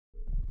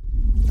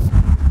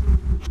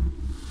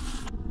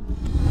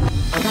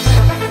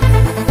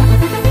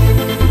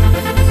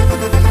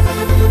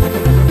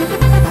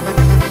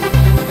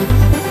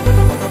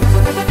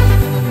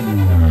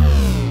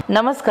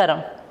నమస్కారం.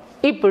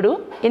 ఇప్పుడు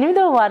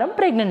 8వ వారం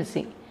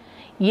ప్రెగ్నెన్సీ.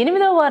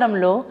 8వ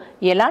వారంలో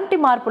ఎలాంటి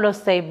మార్పులు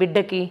వస్తాయి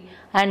బిడ్డకి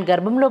అండ్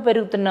గర్భంలో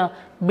పెరుగుతున్న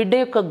బిడ్డ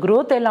యొక్క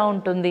గ్రోత్ ఎలా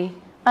ఉంటుంది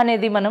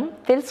అనేది మనం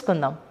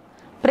తెలుసుకుందాం.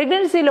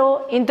 ప్రెగ్నెన్సీలో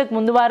ఇంతకు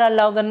ముందు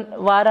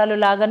వారాలు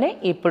లాగానే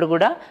ఇప్పుడు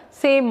కూడా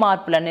సేమ్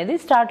మార్పులు అనేది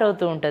స్టార్ట్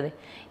అవుతూ ఉంటుంది.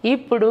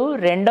 ఇప్పుడు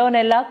 2వ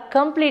నెల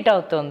కంప్లీట్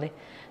అవుతుంది.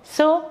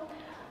 సో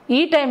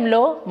ఈ టైంలో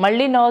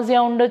మళ్ళీ నాజియా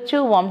ఉండొచ్చు,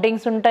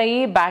 వామిటింగ్స్ ఉంటాయి,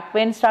 బ్యాక్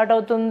పెయిన్ స్టార్ట్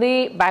అవుతుంది.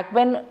 బ్యాక్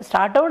పెయిన్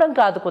స్టార్ట్ అవ్వడం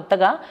కాదు,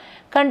 కొత్తగా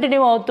కంటిన్యూ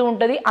అవుతూ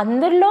ఉంటుంది.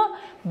 అందరిలో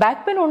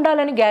బ్యాక్ పెయిన్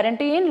ఉండాలని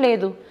గ్యారంటీ ఏం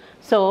లేదు.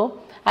 So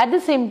at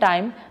the same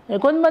time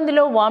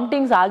కొంతమందిలో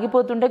వామిటింగ్స్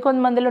ఆగిపోతుంటాయి,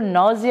 కొంతమందిలో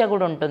నాజియా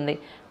కూడా ఉంటుంది.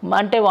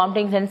 అంటే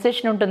వామిటింగ్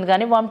సెన్సేషన్ ఉంటుంది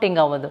కానీ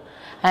వామిటింగ్ అవ్వదు.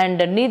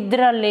 అండ్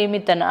నిద్ర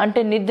లేమితనం,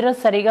 అంటే నిద్ర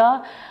సరిగా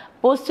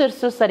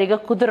పోస్చర్స్ సరిగా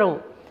కుదరవు.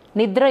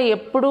 నిద్ర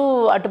ఎప్పుడు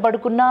అటు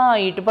పడుకున్నా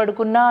ఇటు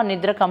పడుకున్నా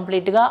నిద్ర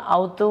కంప్లీట్గా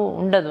అవుతూ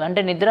ఉండదు,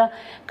 అంటే నిద్ర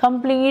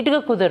కంప్లీట్గా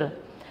కుదరదు.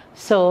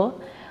 సో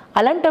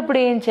అలాంటప్పుడు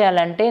ఏం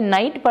చేయాలంటే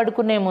నైట్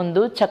పడుకునే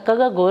ముందు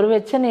చక్కగా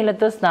గోరువెచ్చని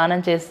నీళ్ళతో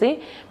స్నానం చేసి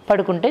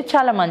పడుకుంటే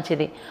చాలా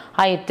మంచిది.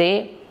 అయితే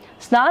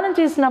స్నానం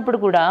చేసినప్పుడు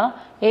కూడా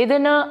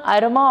ఏదైనా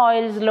అరోమా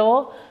ఆయిల్స్లో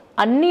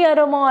అన్ని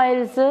అరోమా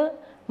ఆయిల్స్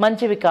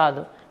మంచివి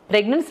కాదు.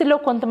 ప్రెగ్నెన్సీలో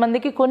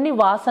కొంతమందికి కొన్ని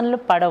వాసనలు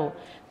పడవు,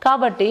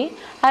 కాబట్టి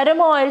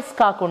అరోమా ఆయిల్స్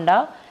కాకుండా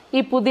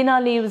ఈ పుదీనా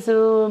లీవ్స్,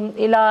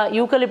 ఇలా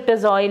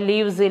యూకలిప్టస్ ఆయిల్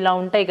లీవ్స్ ఇలా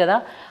ఉంటాయి కదా,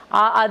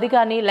 అది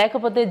కానీ,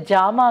 లేకపోతే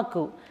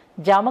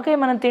జామకాయ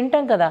మనం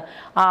తింటాం కదా,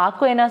 ఆ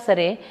ఆకు అయినా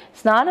సరే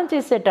స్నానం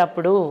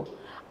చేసేటప్పుడు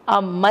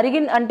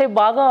అంటే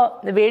బాగా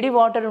వేడి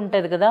వాటర్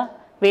ఉంటుంది కదా,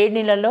 వేడి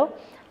నీళ్ళలో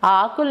ఆ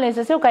ఆకులను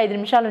వేసేసి ఒక 5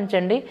 నిమిషాలు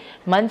ఉంచండి.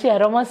 మంచి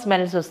అరోమా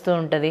స్మెల్స్ వస్తూ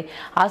ఉంటుంది.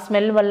 ఆ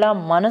స్మెల్ వల్ల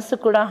మనసు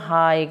కూడా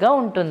హాయిగా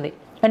ఉంటుంది.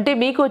 అంటే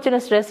మీకు వచ్చిన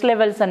స్ట్రెస్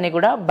లెవెల్స్ అన్నీ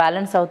కూడా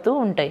బ్యాలెన్స్ అవుతూ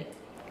ఉంటాయి.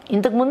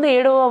 ఇంతకుముందు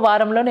 7వ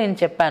వారంలో నేను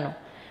చెప్పాను,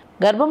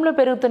 గర్భంలో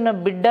పెరుగుతున్న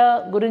బిడ్డ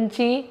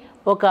గురించి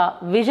ఒక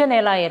విజన్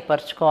ఎలా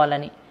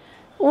ఏర్పరచుకోవాలని.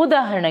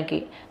 ఉదాహరణకి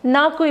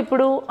నాకు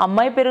ఇప్పుడు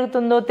అమ్మాయి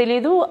పెరుగుతుందో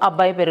తెలీదు,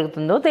 అబ్బాయి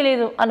పెరుగుతుందో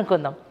తెలీదు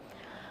అనుకుందాం.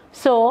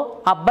 సో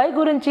అబ్బాయి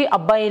గురించి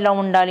అబ్బాయి ఇలా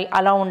ఉండాలి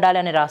అలా ఉండాలి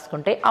అని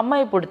రాసుకుంటే,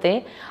 అమ్మాయి పుడితే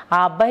ఆ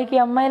అబ్బాయికి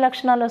అమ్మాయి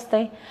లక్షణాలు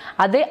వస్తాయి.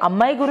 అదే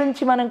అమ్మాయి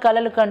గురించి మనం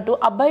కలలు కంటూ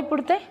అబ్బాయి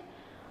పుడితే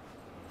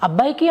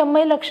అబ్బాయికి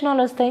అమ్మాయి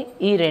లక్షణాలు వస్తాయి.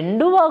 ఈ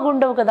రెండూ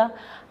బాగుండవు కదా.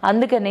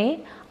 అందుకని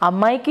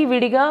అమ్మాయికి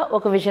విడిగా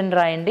ఒక విజన్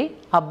రాయండి,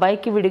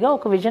 అబ్బాయికి విడిగా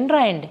ఒక విజన్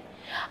రాయండి.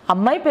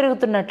 అమ్మాయి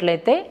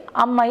పెరుగుతున్నట్లయితే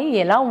అమ్మాయి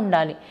ఎలా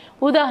ఉండాలి,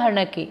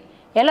 ఉదాహరణకి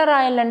ఎలా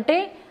రాయాలంటే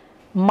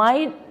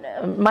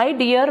మై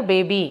డియర్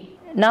బేబీ,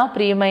 నా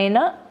ప్రియమైన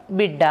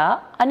బిడ్డ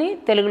అని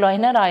తెలుగులో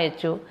అయినా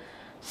రాయొచ్చు.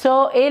 సో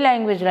ఏ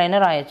లాంగ్వేజ్లో అయినా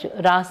రాయొచ్చు.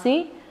 రాసి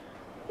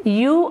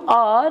యు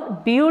ఆర్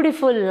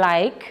బ్యూటిఫుల్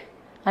లైక్,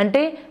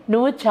 అంటే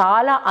నువ్వు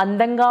చాలా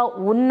అందంగా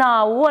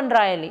ఉన్నావు అని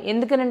రాయాలి.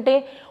 ఎందుకనంటే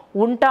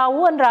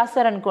ఉంటావు అని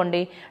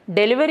రాశారనుకోండి,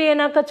 డెలివరీ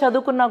అయినాక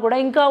చదువుకున్నా కూడా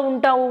ఇంకా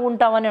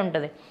ఉంటావు అని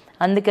ఉంటుంది.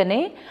 అందుకనే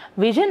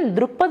విజన్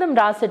దృక్పథం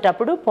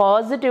రాసేటప్పుడు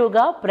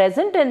పాజిటివ్గా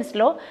ప్రెజెంట్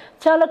టెన్స్లో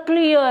చాలా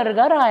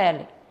క్లియర్గా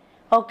రాయాలి.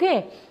 ఓకే,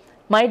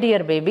 మై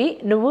డియర్ బేబీ,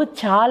 నువ్వు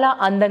చాలా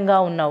అందంగా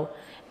ఉన్నావు.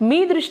 మీ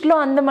దృష్టిలో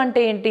అందం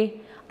అంటే ఏంటి?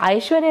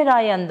 ఐశ్వర్య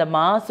రాయ్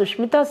అందమా,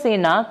 సుష్మితా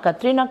సేన,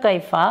 కత్రినా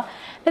కైఫా,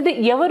 లేదా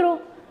ఎవరు?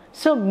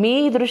 సో మీ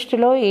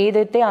దృష్టిలో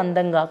ఏదైతే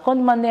అందంగా,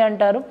 కొంతమంది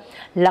అంటారు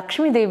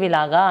లక్ష్మీదేవి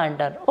లాగా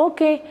అంటారు,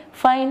 ఓకే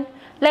ఫైన్.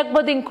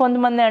 లేకపోతే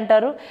ఇంకొంతమంది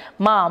అంటారు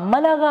మా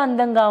అమ్మలాగా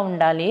అందంగా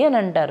ఉండాలి అని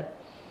అంటారు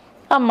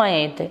అమ్మాయి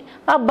అయితే.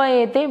 అబ్బాయి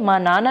అయితే మా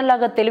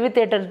నాన్నలాగా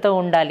తెలివితేటలతో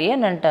ఉండాలి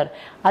అని అంటారు.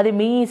 అది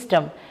మీ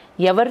ఇష్టం,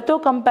 ఎవరితో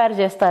కంపేర్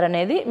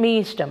చేస్తారనేది మీ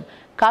ఇష్టం.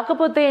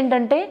 కాకపోతే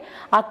ఏంటంటే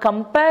ఆ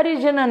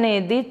కంపారిజన్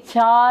అనేది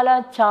చాలా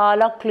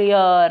చాలా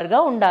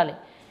క్లియర్గా ఉండాలి.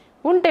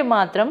 ఉంటే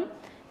మాత్రం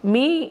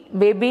మీ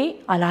బేబీ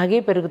అలాగే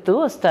పెరుగుతూ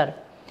వస్తారు.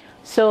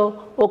 సో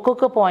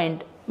ఒక్కొక్క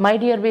point, my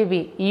dear baby,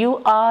 you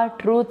are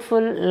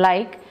truthful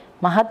like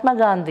Mahatma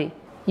Gandhi,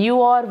 you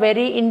are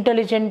very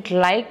intelligent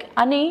like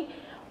అని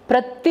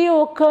ప్రతి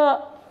ఒక్క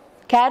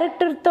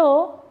క్యారెక్టర్తో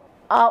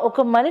ఆ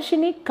ఒక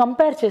మనిషిని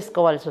కంపేర్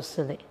చేసుకోవాల్సి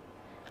వస్తుంది.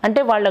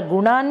 అంటే వాళ్ళ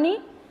గుణాన్ని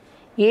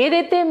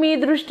ఏదైతే మీ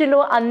దృష్టిలో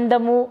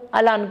అందము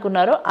అలా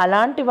అనుకున్నారో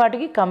అలాంటి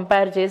వాటికి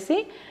కంపేర్ చేసి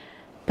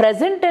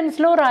ప్రజెంట్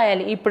టెన్స్లో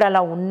రాయాలి. ఇప్పుడు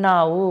అలా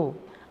ఉన్నావు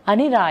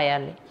అని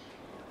రాయాలి.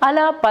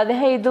 అలా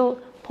 15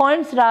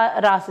 పాయింట్స్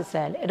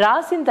రాసేసేయాలి.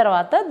 రాసిన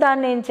తర్వాత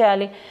దాన్ని ఏం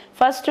చేయాలి,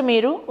 ఫస్ట్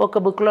మీరు ఒక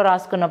బుక్లో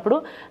రాసుకున్నప్పుడు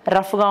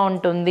రఫ్గా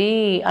ఉంటుంది,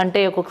 అంటే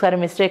ఒక్కొక్కసారి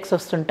మిస్టేక్స్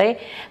వస్తుంటాయి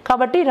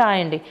కాబట్టి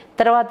రాయండి.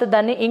 తర్వాత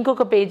దాన్ని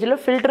ఇంకొక పేజీలో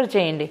ఫిల్టర్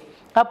చేయండి.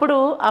 అప్పుడు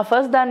ఆ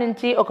ఫస్ట్ దాని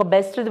నుంచి ఒక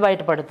బెస్ట్ది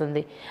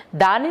బయటపడుతుంది.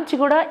 దాని నుంచి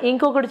కూడా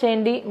ఇంకొకటి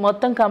చేయండి,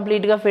 మొత్తం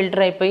కంప్లీట్గా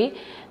ఫిల్టర్ అయిపోయి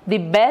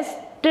ది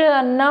బెస్ట్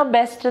అన్న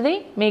బెస్ట్ది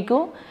మీకు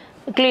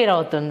క్లియర్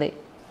అవుతుంది,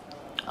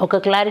 ఒక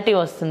క్లారిటీ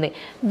వస్తుంది.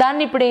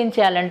 దాన్ని ఇప్పుడు ఏం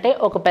చేయాలంటే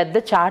ఒక పెద్ద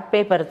చార్ట్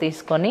పేపర్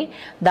తీసుకొని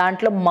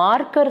దాంట్లో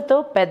మార్కర్తో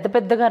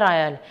పెద్దగా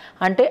రాయాలి.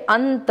 అంటే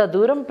అంత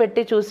దూరం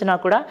పెట్టి చూసినా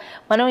కూడా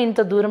మనం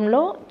ఇంత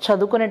దూరంలో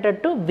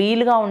చదువుకునేటట్టు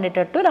వీలుగా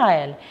ఉండేటట్టు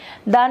రాయాలి.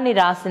 దాన్ని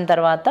రాసిన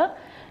తర్వాత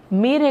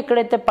మీరు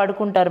ఎక్కడైతే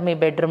పడుకుంటారో మీ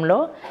బెడ్రూమ్లో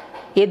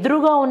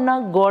ఎదురుగా ఉన్న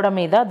గోడ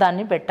మీద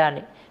దాన్ని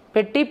పెట్టాలి.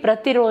 పెట్టి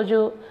ప్రతిరోజు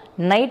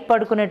నైట్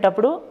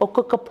పడుకునేటప్పుడు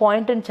ఒక్కొక్క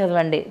పాయింట్ని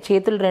చదవండి.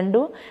 చేతులు 2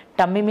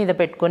 టమ్మీ మీద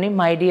పెట్టుకొని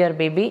my dear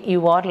baby you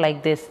are like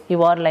this, you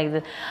are like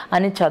this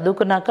అని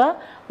చదువుకున్నాక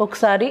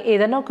ఒకసారి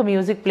ఏదైనా ఒక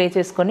మ్యూజిక్ ప్లే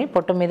చేసుకొని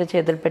పొట్ట మీద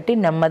చేతులు పెట్టి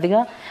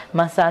నెమ్మదిగా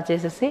మసాజ్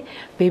చేసేసి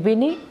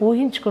బేబీని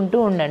ఊహించుకుంటూ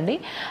ఉండండి.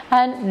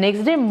 అండ్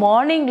నెక్స్ట్ డే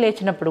మార్నింగ్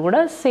లేచినప్పుడు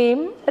కూడా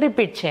సేమ్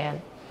రిపీట్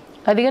చేయాలి.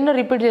 అది కన్నా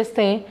రిపీట్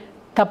చేస్తే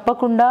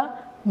తప్పకుండా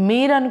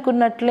మీరు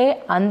అనుకున్నట్లే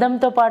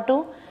అందంతో పాటు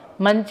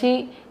మంచి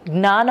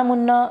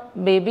జ్ఞానమున్న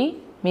బేబీ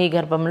మీ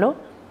గర్భంలో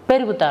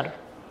పెరుగుతారు.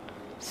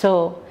 సో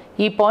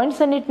ఈ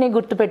పాయింట్స్ అన్నిటినీ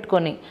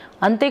గుర్తుపెట్టుకొని,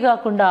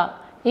 అంతేకాకుండా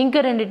ఇంకా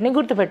రెండింటిని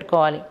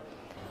గుర్తుపెట్టుకోవాలి.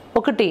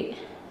 ఒకటి,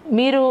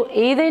 మీరు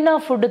ఏదైనా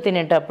ఫుడ్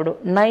తినేటప్పుడు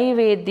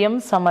నైవేద్యం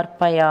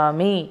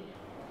సమర్పయామి,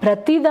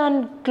 ప్రతి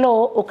దాంట్లో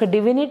ఒక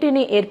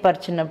డివినిటీని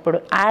ఏర్పరిచినప్పుడు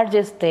యాడ్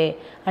చేస్తే,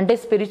 అంటే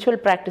స్పిరిచువల్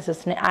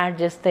ప్రాక్టీసెస్ని యాడ్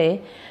చేస్తే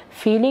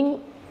ఫీలింగ్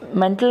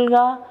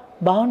మెంటల్గా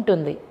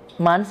బాగుంటుంది.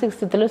 మానసిక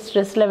స్థితిలో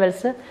స్ట్రెస్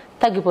లెవెల్స్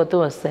తగ్గిపోతూ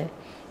వస్తాయి.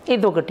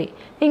 ఇదొకటి.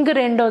 ఇంక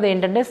రెండోది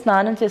ఏంటంటే,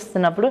 స్నానం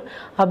చేస్తున్నప్పుడు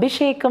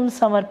అభిషేకం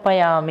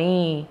సమర్పయామి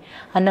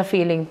అన్న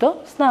ఫీలింగ్తో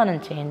స్నానం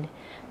చేయండి.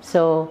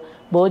 సో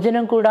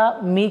భోజనం కూడా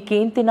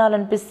మీకేం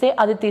తినాలనిపిస్తే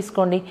అది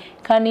తీసుకోండి.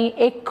 కానీ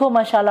ఎక్కువ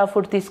మసాలా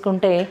ఫుడ్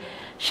తీసుకుంటే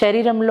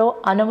శరీరంలో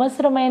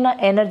అనవసరమైన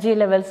ఎనర్జీ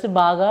లెవెల్స్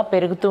బాగా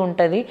పెరుగుతూ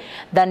ఉంటుంది.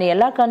 దాన్ని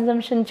ఎలా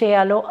కన్జంప్షన్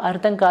చేయాలో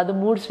అర్థం కాదు.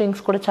 మూడ్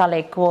స్వింగ్స్ కూడా చాలా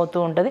ఎక్కువ అవుతూ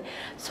ఉంటుంది.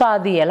 సో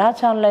అది ఎలా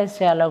ఛానలైజ్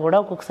చేయాలో కూడా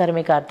ఒక్కొక్కసారి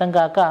మీకు అర్థం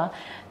కాక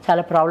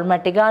చాలా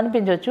ప్రాబ్లమాటిక్గా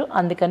అనిపించవచ్చు.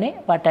 అందుకనే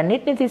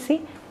వాటన్నిటిని తీసి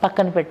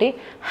పక్కన పెట్టి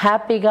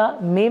హ్యాపీగా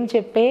మేము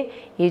చెప్పే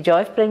ఈ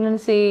జాయ్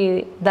ప్రెగ్నెన్సీ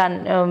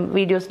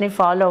వీడియోస్ని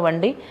ఫాలో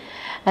అవ్వండి.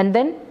 అండ్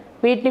దెన్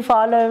వీటిని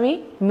ఫాలో అయ్యి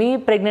మీ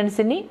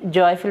ప్రెగ్నెన్సీని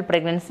జాయ్ఫుల్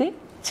ప్రెగ్నెన్సీ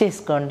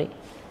చేసుకోండి.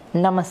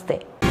 నమస్తే.